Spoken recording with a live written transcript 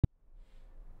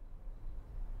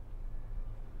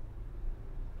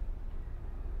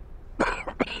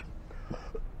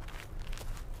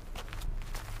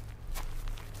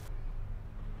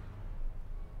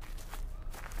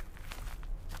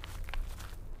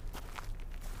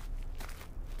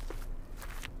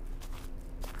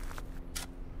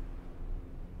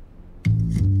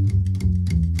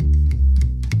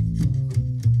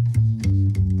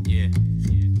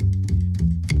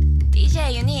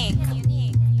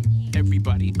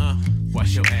teeth,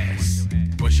 wash your ass,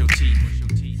 brush your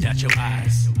teeth, dot your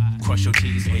eyes, cross your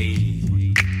T's, hey.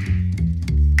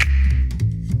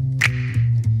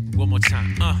 One more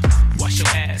time, wash your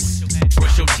ass,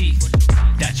 brush your teeth,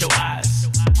 dot your eyes,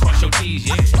 cross your T's,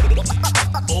 yeah.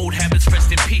 Old habits,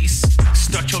 rest in peace.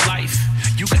 Start your life,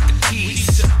 you got the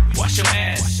keys. Wash your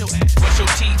ass, brush your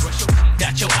teeth,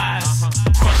 dot your eyes,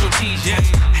 cross your T's, yeah.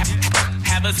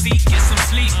 Have a seat, get some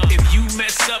sleep. If you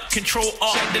mess up, Control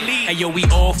Alt Delete. Hey yo, we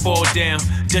all fall down.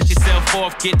 Dust yourself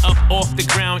off, get up off the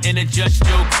ground and adjust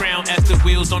your crown as the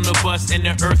wheels on the bus and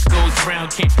the earth goes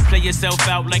round. Can't play yourself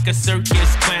out like a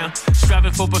circus clown.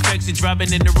 Striving for perfection,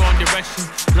 driving in the wrong direction.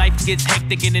 Life gets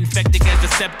hectic and infected as a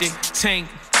septic tank.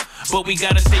 But we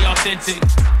gotta stay authentic.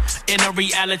 In a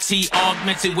reality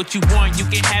augmented, what you want, you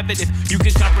can have it if you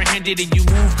can comprehend it and you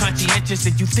move conscientious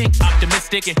and you think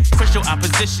optimistic and crush your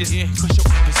opposition. Yeah, crush your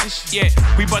opposition. Yeah,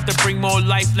 we about to bring more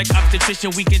life like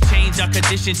obstetrician. We can change our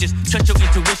condition. Just trust your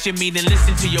intuition, meaning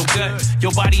listen to your gut.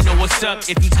 Your body know what's up.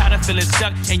 If you tired of feeling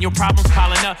stuck and your problems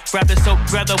piling up, grab the soap,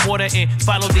 grab the water, and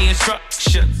follow the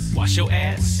instructions. Wash your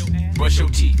ass, brush your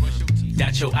teeth,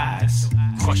 dot your eyes,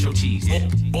 cross your T's.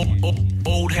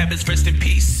 Old habits, rest in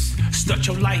peace. Start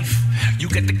your life, you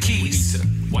got the keys.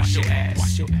 Wash your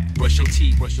ass, brush your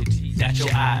teeth, dot your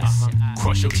eyes,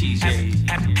 cross your T's,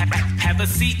 yeah. Have a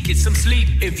seat, get some sleep.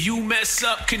 If you mess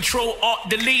up, Control Alt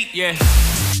Delete, yeah.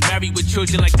 Married with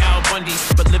children like Al Bundy,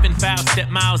 but living foul, step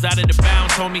miles out of the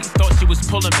bounds, homie. Thought she was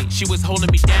pulling me, she was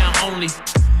holding me down only.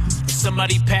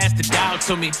 Somebody passed the dial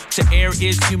to me. To err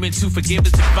is human, to forgive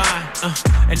is divine.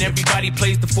 And everybody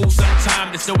plays the fool sometime.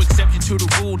 There's no exception to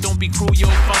the rule, don't be cruel,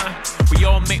 you'll find. We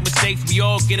all make mistakes, we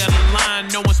all get out of line.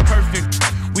 No one's perfect,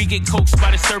 we get coaxed by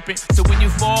the serpent. So when you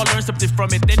fall, learn something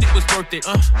from it, then it was worth it.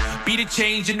 Be the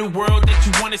change in the world that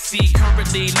you wanna see.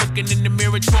 Currently looking in the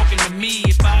mirror, talking to me.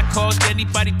 If I caused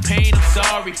anybody pain, I'm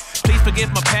sorry. Please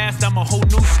forgive my past, I'm a whole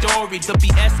new story. The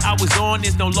BS I was on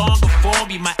is no longer for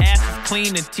me. My ass is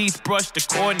clean and teeth brushed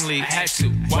accordingly. I had to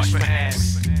wash my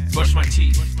ass, brush my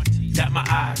teeth, dot my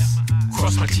eyes,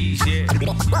 cross my T's, yeah.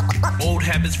 Old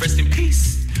habits, rest in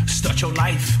peace. Start your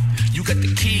life, you got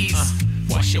the keys.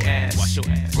 Wash your ass,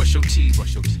 brush your teeth,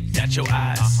 dot your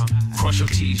eyes, cross your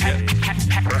T's, yeah.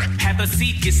 Have a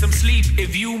seat, get some sleep.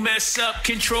 If you mess up,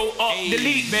 Control Alt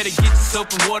Delete. Better get your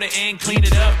soap and water and clean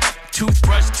it up.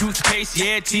 Toothbrush, toothpaste,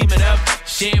 yeah, team it up.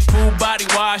 Shampoo, body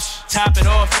wash, top it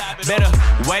off. Better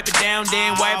wipe it down,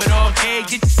 then wipe it off. Hey,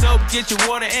 get your soap, get your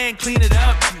water, and clean it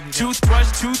up.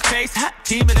 Toothbrush, toothpaste,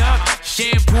 team it up.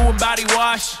 Shampoo and body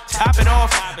wash, top it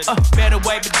off. Better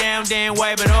wipe it down, then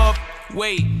wipe it off.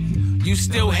 Wait, you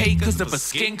still hate because of a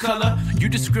skin color? You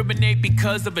discriminate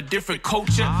because of a different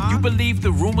culture? You believe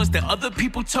the rumors that other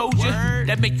people told you?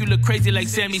 That make you look crazy like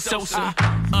Sammy Sosa.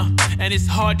 And it's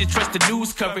hard to trust the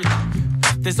news coverage.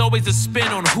 There's always a spin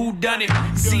on who done it.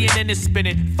 CNN is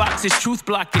spinning, Fox is truth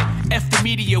blocking. F the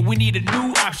media, we need a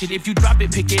new option. If you drop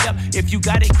it, pick it up. If you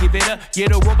got it, give it up. Yeah,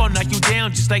 the world gon' knock you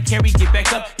down just like Carrie, get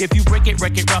back up. If you break it,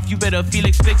 wreck it off, you better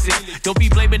Felix fix it. Don't be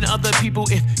blaming other people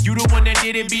if you the one that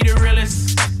did it, be the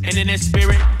realest. And in that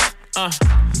spirit,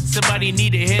 somebody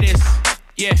need to hear this.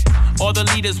 Yeah, all the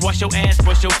leaders, wash your ass,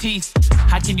 brush your teeth.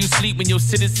 How can you sleep when your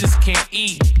citizens can't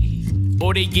eat?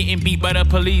 Or they getting beat by the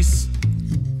police,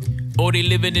 or they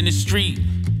living in the street.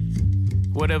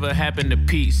 Whatever happened to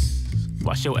peace?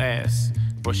 Wash your ass,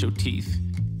 brush your teeth.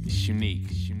 It's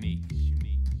unique.